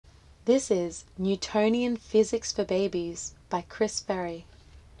This is Newtonian Physics for Babies by Chris Ferrie.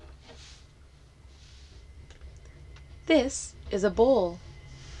 This is a ball.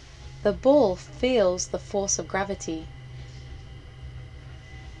 The ball feels the force of gravity.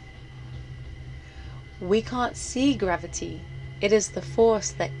 We can't see gravity. It is the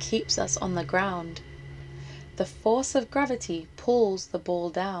force that keeps us on the ground. The force of gravity pulls the ball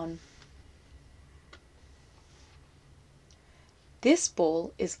down. This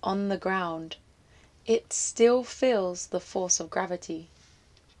ball is on the ground. It still feels the force of gravity.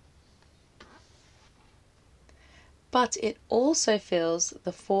 But it also feels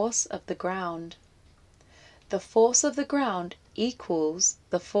the force of the ground. The force of the ground equals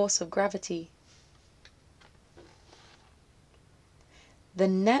the force of gravity. The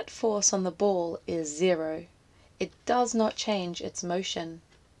net force on the ball is 0. It does not change its motion.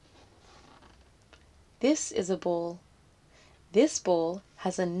 This is a ball. This ball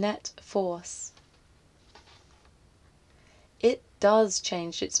has a net force. It does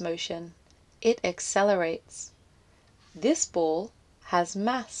change its motion. It accelerates. This ball has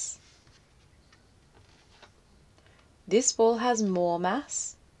mass. This ball has more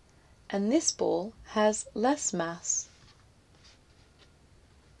mass, and this ball has less mass.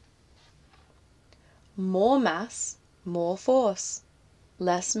 More mass, more force.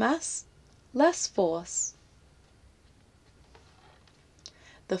 Less mass, less force.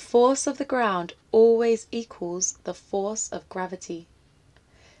 The force of the ground always equals the force of gravity.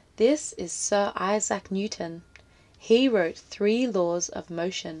 This is Sir Isaac Newton. He wrote 3 laws of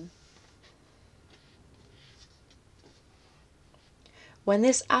motion. When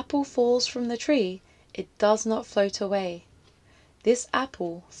this apple falls from the tree, it does not float away. This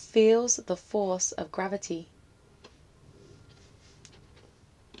apple feels the force of gravity.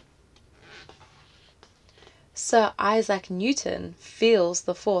 Sir Isaac Newton feels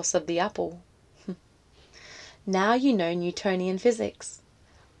the force of the apple. Now you know Newtonian physics.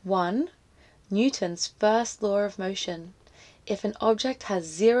 1. Newton's first law of motion. If an object has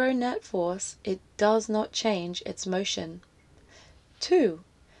 0 net force, it does not change its motion. 2.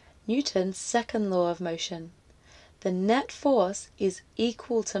 Newton's second law of motion. The net force is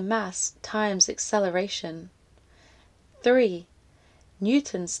equal to mass times acceleration. 3.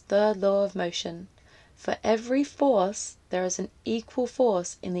 Newton's third law of motion. For every force, there is an equal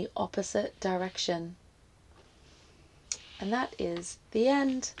force in the opposite direction. And that is the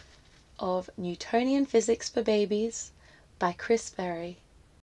end of Newtonian Physics for Babies by Chris Ferrie.